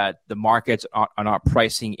think that the markets are not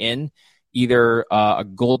pricing in either a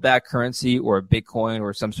gold-backed currency or a Bitcoin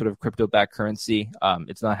or some sort of crypto-backed currency.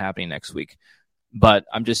 It's not happening next week. But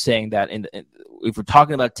I'm just saying that if we're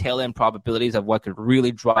talking about tail-end probabilities of what could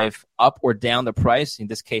really drive up or down the price, in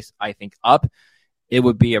this case, I think up, it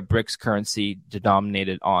would be a BRICS currency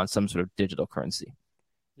denominated on some sort of digital currency.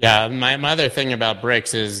 Yeah, my other thing about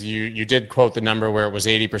BRICS is you did quote the number where it was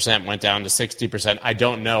 80%, went down to 60%. I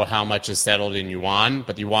don't know how much is settled in yuan,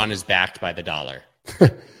 but the yuan is backed by the dollar.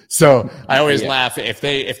 So I always laugh if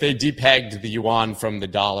they depegged the yuan from the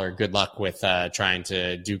dollar. Good luck with trying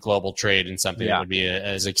to do global trade in something that would be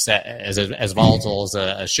as volatile as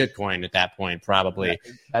a shitcoin at that point, probably.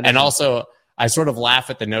 And also, I sort of laugh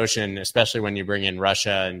at the notion, especially when you bring in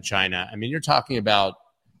Russia and China. I mean, you're talking about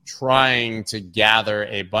trying to gather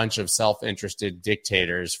a bunch of self-interested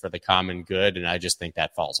dictators for the common good, and I just think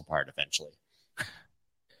that falls apart eventually.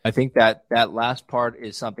 I think that last part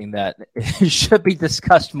is something that should be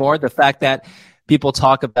discussed more. The fact that people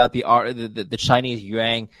talk about the Chinese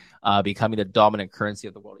yuan becoming the dominant currency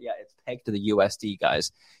of the world. Yeah, it's pegged to the USD,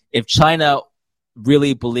 guys. If China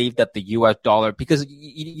really believed that the US dollar, because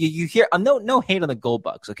you hear no hate on the gold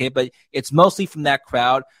bucks, okay, but it's mostly from that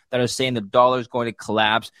crowd that are saying the dollar is going to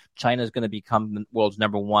collapse, China is going to become the world's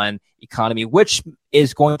number one economy, which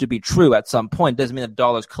is going to be true at some point. Doesn't mean the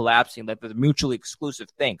dollar is collapsing, that they're mutually exclusive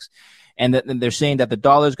things. And that they're saying that the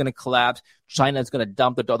dollar is going to collapse, China is going to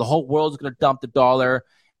dump the dollar, the whole world is going to dump the dollar,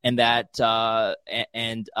 and that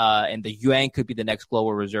and the yuan could be the next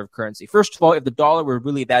global reserve currency. First of all, if the dollar were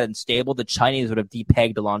really that unstable, the Chinese would have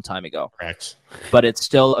depegged a long time ago. Correct. But it's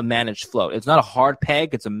still a managed float. It's not a hard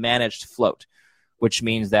peg; it's a managed float, which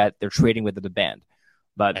means that they're trading with the band.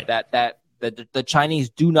 But right. The Chinese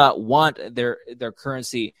do not want their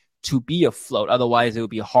currency to be a float. Otherwise, it would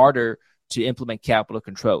be harder to implement capital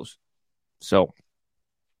controls. So.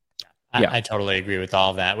 I totally agree with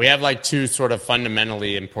all of that. We have like two sort of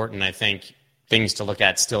fundamentally important, I think, things to look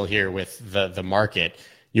at still here with the market.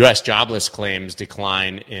 U.S. jobless claims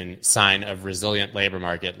decline in sign of resilient labor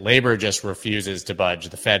market. Labor just refuses to budge.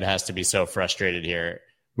 The Fed has to be so frustrated here,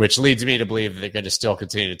 which leads me to believe that they're going to still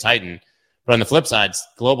continue to tighten. But on the flip side,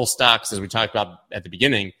 global stocks, as we talked about at the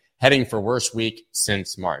beginning, heading for worst week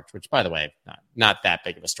since March, which, by the way, not that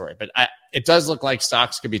big of a story. But it does look like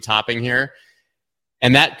stocks could be topping here.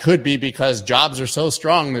 And that could be because jobs are so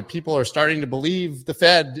strong that people are starting to believe the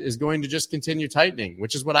Fed is going to just continue tightening,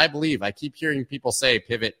 which is what I believe. I keep hearing people say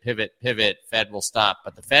pivot, pivot, pivot, Fed will stop.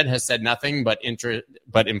 But the Fed has said nothing but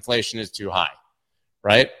inflation is too high,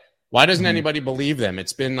 right? Why doesn't anybody believe them?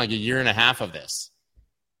 It's been like a year and a half of this.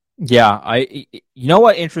 Yeah, you know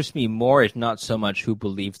what interests me more is not so much who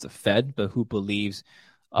believes the Fed, but who believes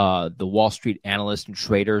the Wall Street analysts and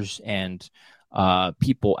traders and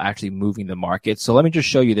people actually moving the market. So let me just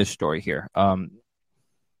show you this story here.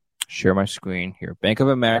 Share my screen here. Bank of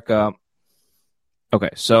America.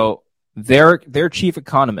 Okay, so their chief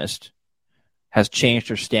economist has changed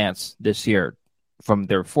their stance this year from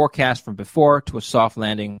their forecast from before to a soft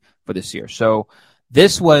landing for this year. So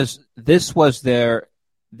this was their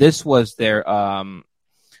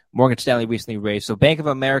Morgan Stanley recently raised. So Bank of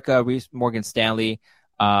America, Morgan Stanley,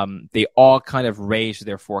 they all kind of raised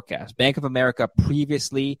their forecast. Bank of America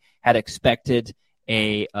previously had expected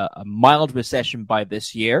a mild recession by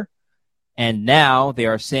this year, and now they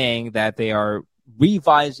are saying that they are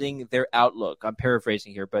revising their outlook. I'm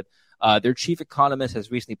paraphrasing here, but their chief economist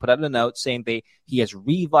has recently put out a note saying he is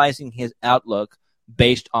revising his outlook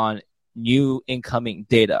based on new incoming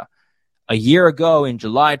data. A year ago, in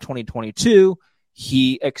July 2022,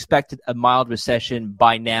 he expected a mild recession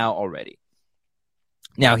by now already.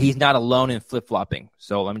 Now, he's not alone in flip-flopping,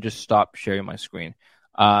 so let me just stop sharing my screen.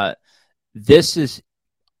 This is,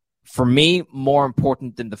 for me, more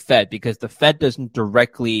important than the Fed because the Fed doesn't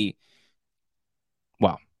directly,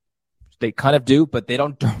 well, they kind of do, but they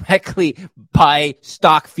don't directly buy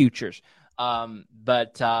stock futures.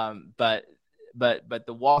 But the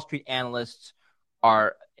Wall Street analysts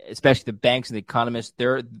are, especially the banks and the economists,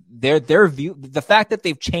 their view, the fact that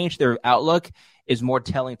they've changed their outlook is more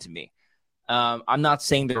telling to me. I'm not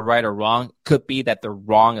saying they're right or wrong. Could be that they're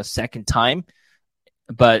wrong a second time,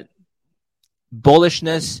 but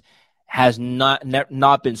bullishness has not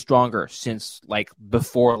been stronger since like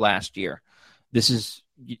before last year. This is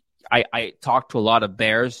I talked to a lot of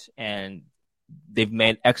bears, and they've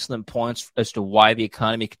made excellent points as to why the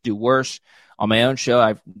economy could do worse. On my own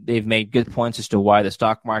show, they've made good points as to why the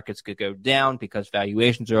stock markets could go down because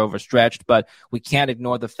valuations are overstretched. But we can't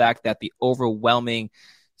ignore the fact that the overwhelming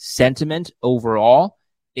sentiment overall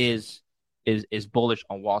is bullish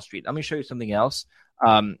on Wall Street. Let me show you something else.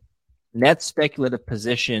 Net speculative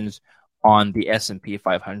positions on the S&P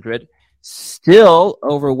 500 still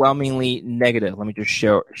overwhelmingly negative. Let me just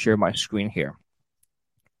share my screen here.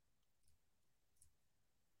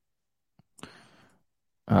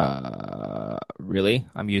 Really?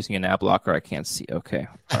 I'm using an ad blocker. I can't see. Okay.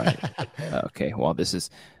 All right. Okay. Well, this is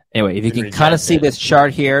anyway. If you can kind of see this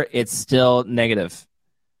chart here, it's still negative.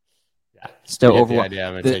 Yeah. Still over. I'm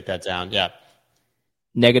going to take that down. Yeah.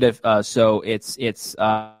 Negative. So it's it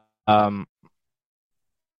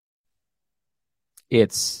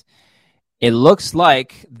looks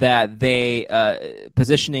like that they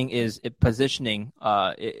positioning is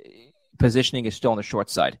still on the short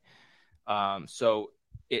side.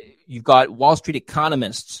 You've got Wall Street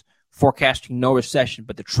economists forecasting no recession,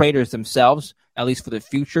 but the traders themselves, at least for the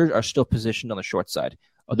future, are still positioned on the short side,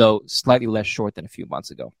 although slightly less short than a few months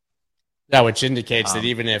ago. Yeah, which indicates that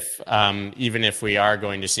even if we are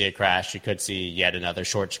going to see a crash, you could see yet another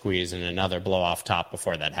short squeeze and another blow off top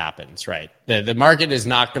before that happens, right? The market is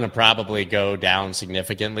not going to probably go down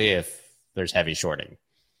significantly if there's heavy shorting.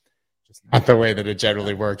 Just not the way that it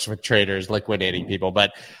generally works with traders liquidating people.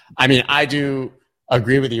 But I mean, I do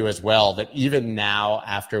agree with you as well that even now,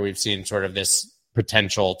 after we've seen sort of this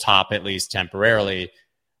potential top, at least temporarily,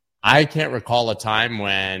 I can't recall a time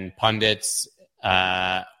when pundits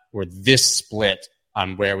were this split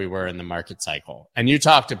on where we were in the market cycle. And you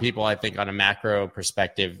talk to people, I think, on a macro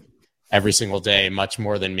perspective every single day, much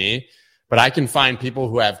more than me. But I can find people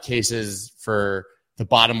who have cases for the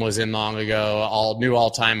bottom was in long ago, all new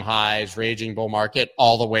all-time highs, raging bull market,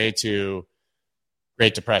 all the way to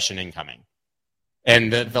Great Depression incoming.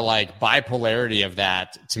 And the like bipolarity of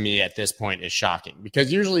that to me at this point is shocking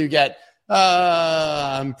because usually you get,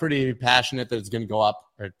 I'm pretty passionate that it's going to go up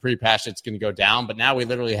or pretty passionate it's going to go down. But now we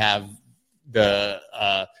literally have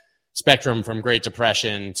the spectrum from Great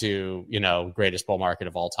Depression to, greatest bull market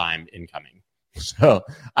of all time incoming. So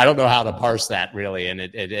I don't know how to parse that really. And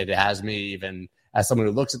it has me, even as someone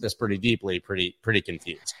who looks at this pretty deeply, pretty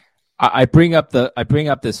confused. I bring up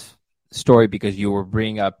this story because you were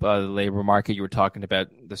bringing up the labor market. You were talking about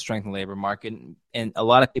the strength in the labor market, and a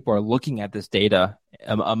lot of people are looking at this data,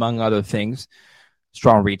 among other things,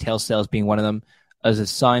 strong retail sales being one of them, as a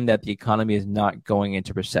sign that the economy is not going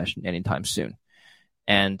into recession anytime soon.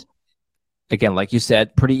 And again, like you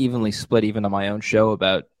said, pretty evenly split even on my own show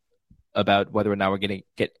about whether or not we're going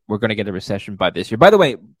to get a recession by this year. By the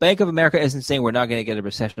way, Bank of America isn't saying we're not going to get a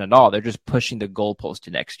recession at all. They're just pushing the goalpost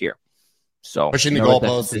to next year. So pushing the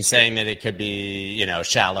goalpost and saying that it could be,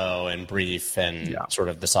 shallow and brief and sort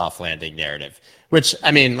of the soft landing narrative, which,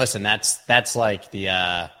 I mean, listen, that's like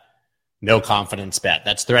the no confidence bet.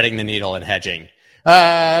 That's threading the needle and hedging.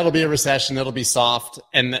 It'll be a recession. It'll be soft.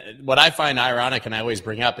 And what I find ironic, and I always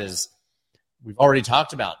bring up, is we've already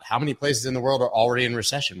talked about how many places in the world are already in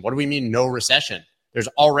recession. What do we mean no recession? There's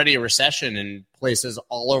already a recession in places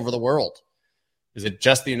all over the world. Is it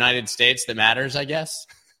just the United States that matters, I guess?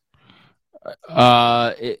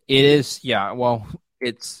 It is, yeah. Well,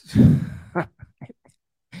 it's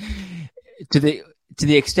to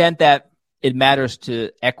the extent that it matters to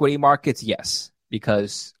equity markets, yes,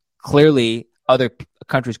 because clearly other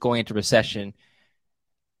countries going into recession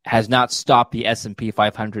has not stopped the S&P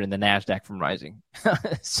 500 and the NASDAQ from rising.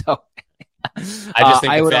 So I just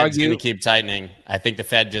think the Fed's going to keep tightening. I think the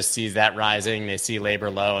Fed just sees that rising. They see labor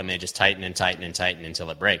low, and they just tighten and tighten and tighten until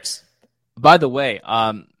it breaks. By the way,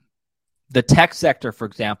 the tech sector, for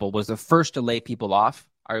example, was the first to lay people off.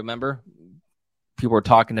 I remember people were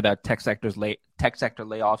talking about tech sector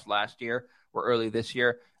layoffs last year or early this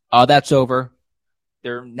year. That's over.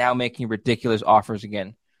 They're now making ridiculous offers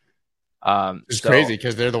again. It's crazy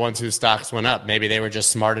because they're the ones whose stocks went up. Maybe they were just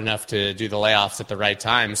smart enough to do the layoffs at the right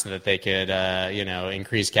time so that they could,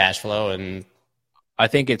 increase cash flow. And I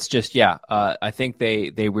think it's just, I think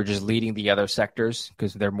they were just leading the other sectors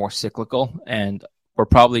because they're more cyclical, and we're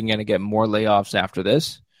probably going to get more layoffs after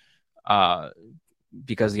this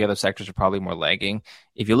because the other sectors are probably more lagging.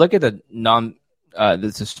 If you look at the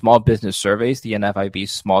small business surveys, the NFIB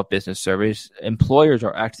small business surveys, employers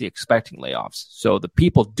are actually expecting layoffs. So the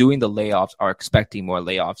people doing the layoffs are expecting more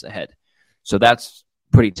layoffs ahead. So that's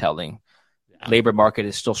pretty telling. Yeah. Labor market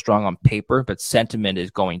is still strong on paper, but sentiment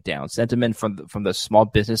is going down. Sentiment from the small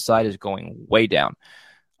business side is going way down.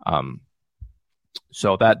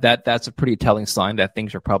 So that's a pretty telling sign that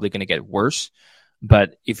things are probably going to get worse.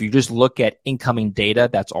 But if you just look at incoming data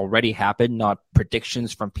that's already happened, not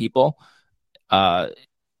predictions from people,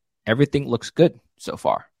 everything looks good so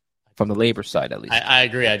far from the labor side, at least. I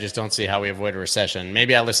agree. I just don't see how we avoid a recession.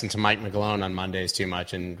 Maybe I listen to Mike McGlone on Mondays too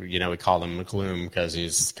much, and we call him McGloom because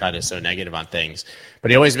he's kind of so negative on things.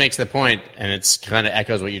 But he always makes the point, and it's kind of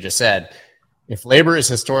echoes what you just said. If labor is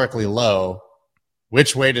historically low,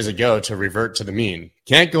 which way does it go to revert to the mean?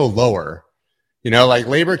 Can't go lower.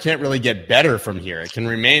 Labor can't really get better from here. It can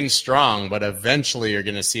remain strong, but eventually you're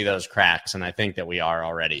going to see those cracks, and I think that we are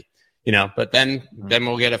already. But then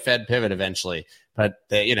we'll get a Fed pivot eventually. But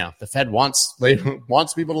the Fed wants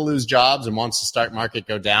people to lose jobs and wants the stock market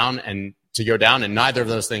go down, and neither of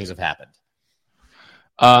those things have happened.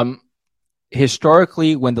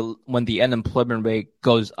 Historically, when the unemployment rate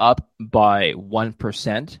goes up by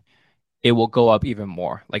 1%, it will go up even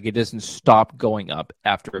more. Like, it doesn't stop going up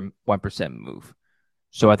after a 1% move.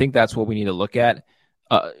 So I think that's what we need to look at.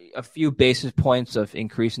 A few basis points of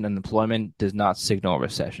increase in unemployment does not signal a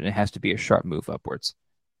recession. It has to be a sharp move upwards.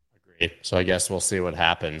 Agreed. So I guess we'll see what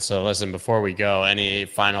happens. So listen, before we go, any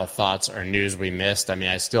final thoughts or news we missed? I mean,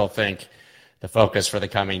 I still think the focus for the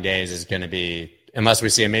coming days is going to be, unless we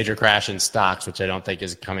see a major crash in stocks, which I don't think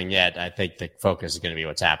is coming yet, I think the focus is going to be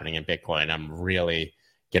what's happening in Bitcoin. I'm really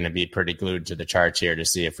going to be pretty glued to the charts here to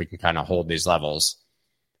see if we can kind of hold these levels.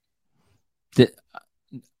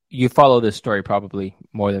 You follow this story probably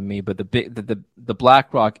more than me, but the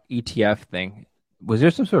BlackRock ETF thing, was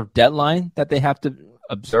there some sort of deadline that they have to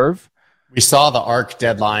observe? We saw the ARK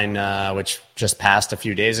deadline, which just passed a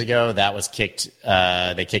few days ago. That was kicked.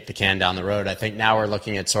 They kicked the can down the road. I think now we're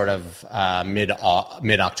looking at sort of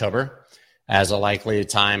mid-October as a likely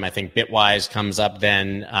time. I think Bitwise comes up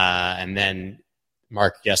then, and then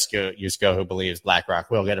Mark Yusko, who believes BlackRock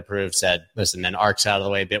will get approved, said, listen, then ARK's out of the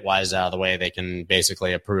way, Bitwise is out of the way. They can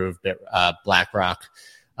basically approve BlackRock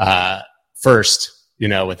first,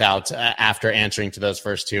 without after answering to those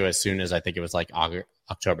first two as soon as I think it was like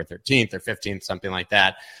October 13th or 15th, something like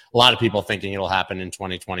that. A lot of people thinking it'll happen in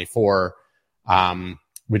 2024.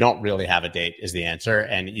 We don't really have a date is the answer.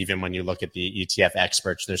 And even when you look at the ETF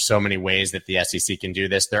experts, there's so many ways that the SEC can do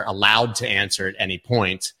this. They're allowed to answer at any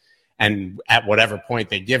point. And at whatever point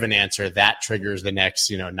they give an answer, that triggers the next,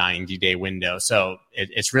 90-day window. So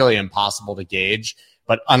it's really impossible to gauge,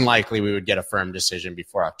 but unlikely we would get a firm decision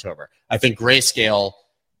before October. I think Grayscale,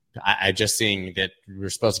 I just seeing that we're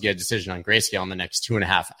supposed to get a decision on Grayscale in the next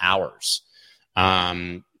 2.5 hours.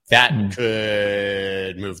 That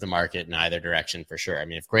could move the market in either direction for sure. I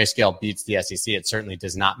mean, if Grayscale beats the SEC, it certainly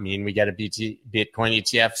does not mean we get a Bitcoin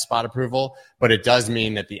ETF spot approval, but it does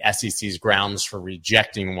mean that the SEC's grounds for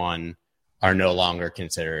rejecting one are no longer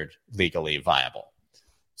considered legally viable.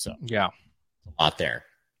 So yeah, a lot there.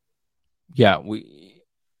 Yeah, we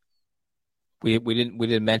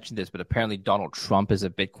didn't mention this, but apparently Donald Trump is a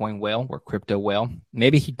Bitcoin whale or crypto whale.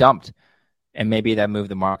 Maybe he dumped, and maybe that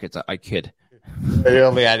moved the markets. I kid.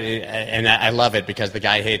 And I love it because the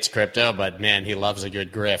guy hates crypto, but man, he loves a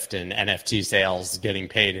good grift and NFT sales getting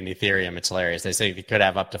paid in Ethereum. It's hilarious. They say he could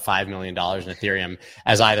have up to $5 million in Ethereum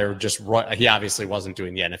as either he obviously wasn't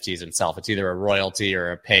doing the NFTs himself. It's either a royalty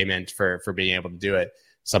or a payment for being able to do it.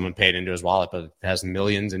 Someone paid into his wallet, but it has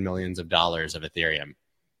millions and millions of dollars of Ethereum.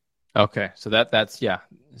 Okay. So that's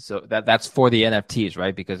for the NFTs,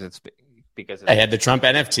 right? Because I had the Trump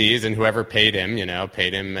NFTs, and whoever paid him,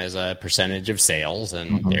 paid him as a percentage of sales,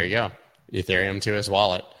 and there you go, Ethereum to his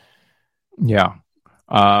wallet. Yeah.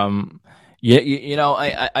 I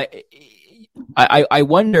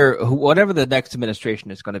wonder whatever the next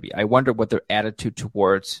administration is going to be. I wonder what their attitude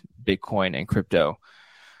towards Bitcoin and crypto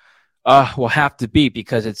will have to be,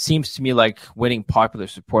 because it seems to me like winning popular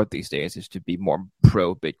support these days is to be more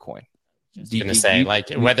pro Bitcoin.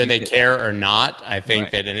 Whether they care or not, I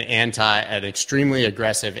think that an extremely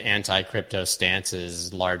aggressive anti-crypto stance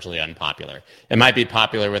is largely unpopular. It might be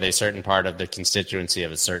popular with a certain part of the constituency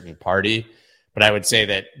of a certain party, but I would say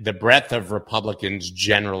that the breadth of Republicans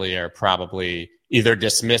generally are probably either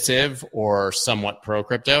dismissive or somewhat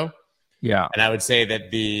pro-crypto. Yeah. And I would say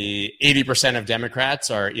that the 80% of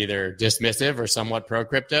Democrats are either dismissive or somewhat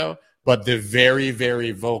pro-crypto. But the very, very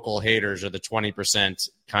vocal haters are the 20%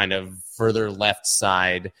 kind of further left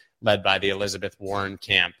side, led by the Elizabeth Warren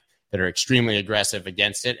camp, that are extremely aggressive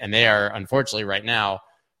against it. And they are, unfortunately, right now,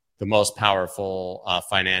 the most powerful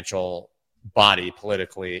financial body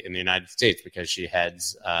politically in the United States, because she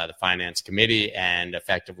heads the finance committee, and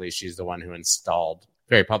effectively she's the one who installed,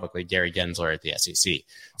 very publicly, Gary Gensler at the SEC.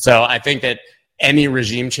 So I think that any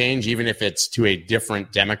regime change, even if it's to a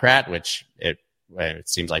different Democrat, which it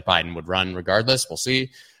seems like Biden would run regardless, we'll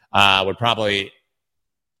see, would probably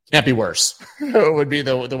can't be worse. Would be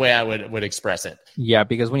the way I would express it. Yeah,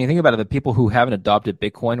 because when you think about it, the people who haven't adopted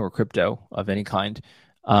Bitcoin or crypto of any kind,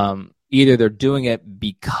 either they're doing it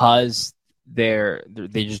because they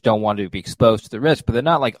just don't want to be exposed to the risk, but they're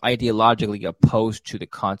not like ideologically opposed to the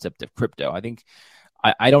concept of crypto. I think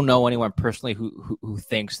I don't know anyone personally who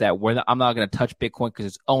thinks that I'm not going to touch Bitcoin because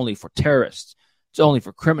it's only for terrorists, it's only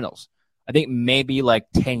for criminals. I think maybe like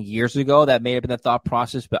 10 years ago that may have been the thought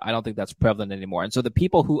process, but I don't think that's prevalent anymore. And so the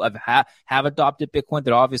people who have adopted Bitcoin,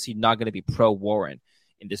 they're obviously not going to be pro-Warren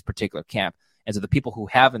in this particular camp. And so the people who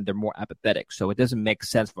haven't, they're more apathetic. So it doesn't make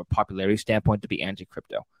sense from a popularity standpoint to be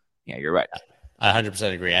anti-crypto. Yeah, you're right. I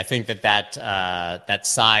 100% agree. I think that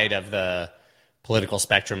side of the political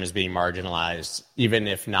spectrum is being marginalized, even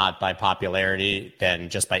if not by popularity, then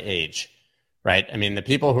just by age. Right. I mean, the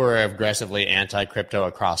people who are aggressively anti-crypto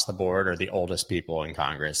across the board are the oldest people in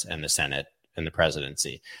Congress and the Senate and the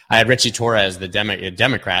presidency. I had Richie Torres, the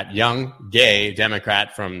Democrat, young, gay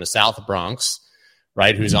Democrat from the South Bronx,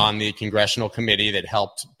 right, who's on the congressional committee that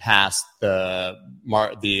helped pass the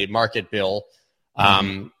market bill,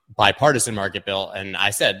 bipartisan market bill. And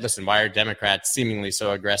I said, listen, why are Democrats seemingly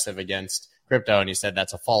so aggressive against crypto? And he said,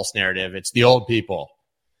 that's a false narrative. It's the old people.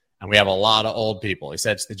 And we have a lot of old people. He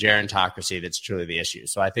said it's the gerontocracy that's truly the issue.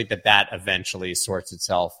 So I think that eventually sorts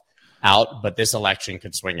itself out. But this election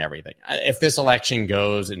could swing everything. If this election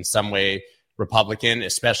goes in some way Republican,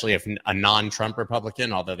 especially if a non-Trump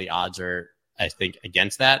Republican, although the odds are, I think,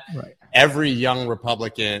 against that, right. Every young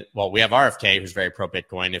Republican, well, we have RFK, who's very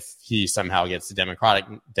pro-Bitcoin, if he somehow gets the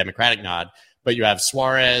Democratic nod. But you have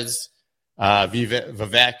Suarez,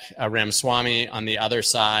 Vivek Ramaswamy on the other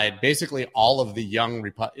side. Basically, all of the young,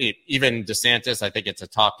 even DeSantis, I think it's a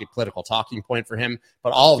political talking point for him,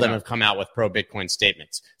 but all of them have come out with pro-Bitcoin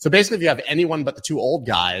statements. So basically, if you have anyone but the two old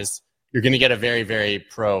guys, you're going to get a very, very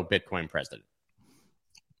pro-Bitcoin president.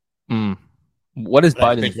 What is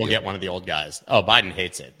Biden? I think we'll get one of the old guys. Oh, Biden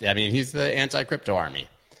hates it. I mean, he's the anti-crypto army.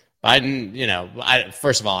 Biden,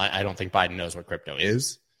 first of all, I don't think Biden knows what crypto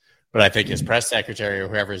is. But I think his press secretary or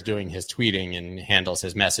whoever is doing his tweeting and handles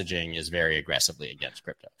his messaging is very aggressively against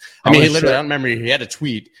crypto. I mean, I don't remember, he had a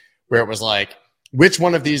tweet where it was like, which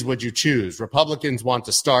one of these would you choose? Republicans want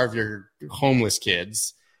to starve your homeless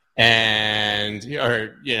kids, but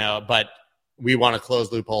we want to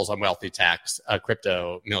close loopholes on wealthy tax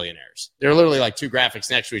crypto millionaires. They're literally like two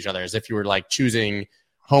graphics next to each other, as if you were like choosing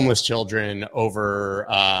homeless children over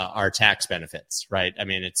our tax benefits, right? I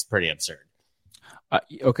mean, it's pretty absurd.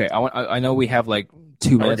 Okay, I know we have like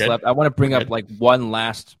 2 minutes left. I want to bring up like one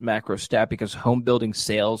last macro stat because the home building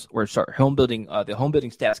stats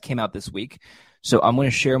came out this week. So I'm going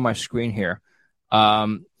to share my screen here.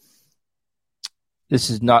 This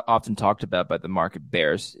is not often talked about by the market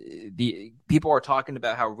bears. The people are talking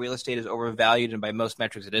about how real estate is overvalued, and by most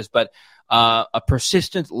metrics it is. But a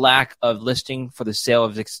persistent lack of listing for the sale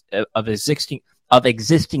of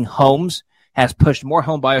existing homes has pushed more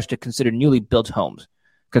home buyers to consider newly built homes.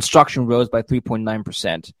 Construction rose by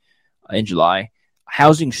 3.9% in July.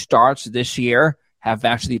 Housing starts this year have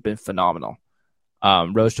actually been phenomenal.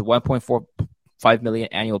 Rose to 1.45 million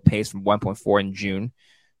annual pace from 1.4 in June.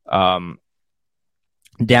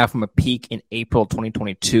 Down from a peak in April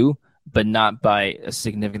 2022, but not by a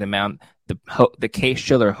significant amount. The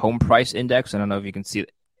Case-Shiller Home Price Index, I don't know if you can see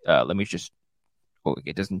it. Let me just,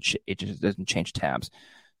 it just doesn't change tabs.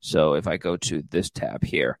 So if I go to this tab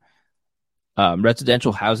here,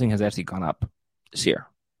 residential housing has actually gone up this year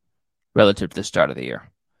relative to the start of the year.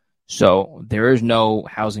 So there is no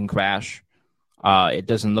housing crash. It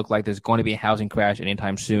doesn't look like there's going to be a housing crash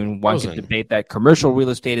anytime soon. One can debate that commercial real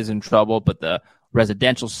estate is in trouble, but the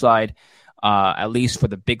residential side, at least for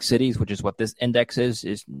the big cities, which is what this index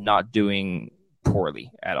is not doing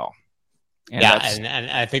poorly at all. And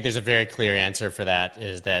I think there's a very clear answer for that,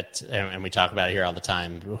 is that, and we talk about it here all the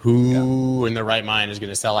time, who in their right mind is going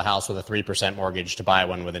to sell a house with a 3% mortgage to buy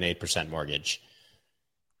one with an 8% mortgage?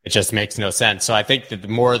 It just makes no sense. So I think that the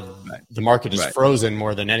more the market is frozen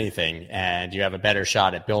more than anything, and you have a better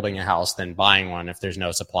shot at building a house than buying one if there's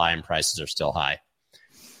no supply and prices are still high.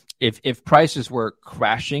 If prices were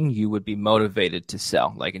crashing, you would be motivated to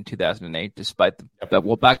sell, like in 2008, despite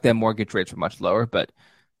back then mortgage rates were much lower, but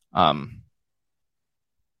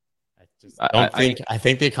I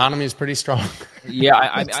think the economy is pretty strong. Yeah,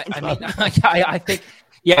 I think,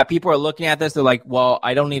 people are looking at this. They're like, well,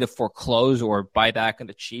 I don't need to foreclose or buy back on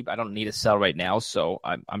the cheap. I don't need to sell right now. So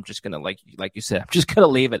I'm just going to, like you said, I'm just going to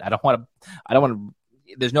leave it. I don't want to,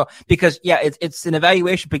 there's no, because it's an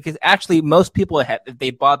evaluation, because actually most people if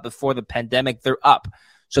they bought before the pandemic, they're up.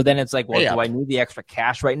 So then it's like, well, do I need the extra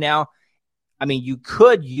cash right now? I mean, you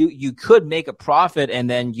could make a profit and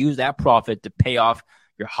then use that profit to pay off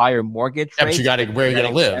your higher mortgage rates. But where are you going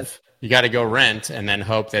to live? You got to go rent and then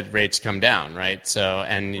hope that rates come down, right? So,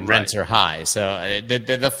 and rents are high. So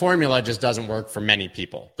the formula just doesn't work for many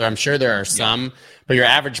people. I'm sure there are some, but your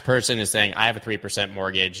average person is saying, I have a 3%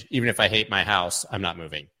 mortgage. Even if I hate my house, I'm not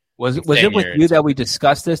moving. Was it with you that we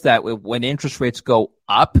discussed this, that when interest rates go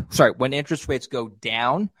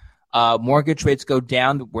down, mortgage rates go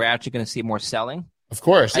down, we're actually going to see more selling? Of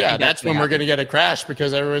course, yeah. That's when we're going to get a crash,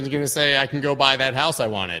 because everyone's going to say, I can go buy that house I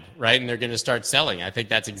wanted, right? And they're going to start selling. I think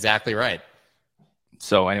that's exactly right.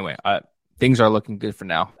 So anyway, things are looking good for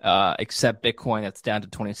now, except Bitcoin, that's down to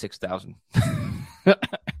 26,000.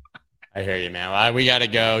 I hear you, man. We got to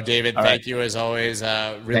go. David, thank you as always.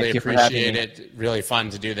 Really appreciate it. Really fun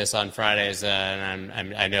to do this on Fridays. And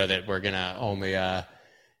I know that we're going to only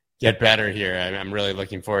get better here. I'm really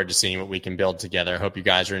looking forward to seeing what we can build together. I hope you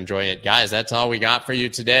guys are enjoying it. Guys, that's all we got for you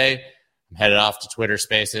today. I'm headed off to Twitter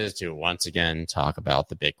Spaces to once again talk about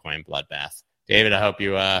the Bitcoin bloodbath. David, I hope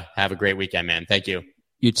you have a great weekend, man. Thank you.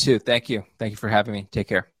 You too. Thank you. Thank you for having me. Take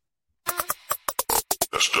care.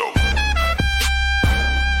 Let's go.